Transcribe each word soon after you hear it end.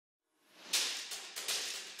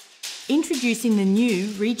Introducing the new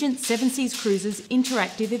Regent Seven Seas Cruises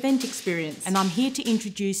interactive event experience, and I'm here to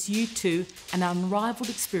introduce you to an unrivaled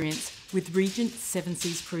experience with Regent Seven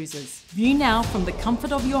Seas Cruises. View now from the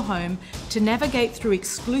comfort of your home to navigate through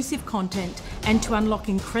exclusive content and to unlock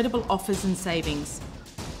incredible offers and savings.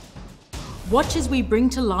 Watch as we bring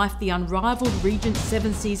to life the unrivaled Regent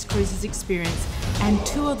Seven Seas Cruises experience and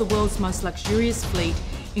tour the world's most luxurious fleet,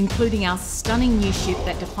 including our stunning new ship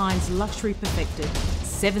that defines luxury perfected,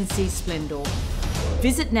 Seas Splendor.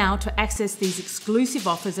 Visit now to access these exclusive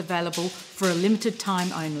offers available for a limited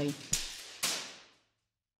time only.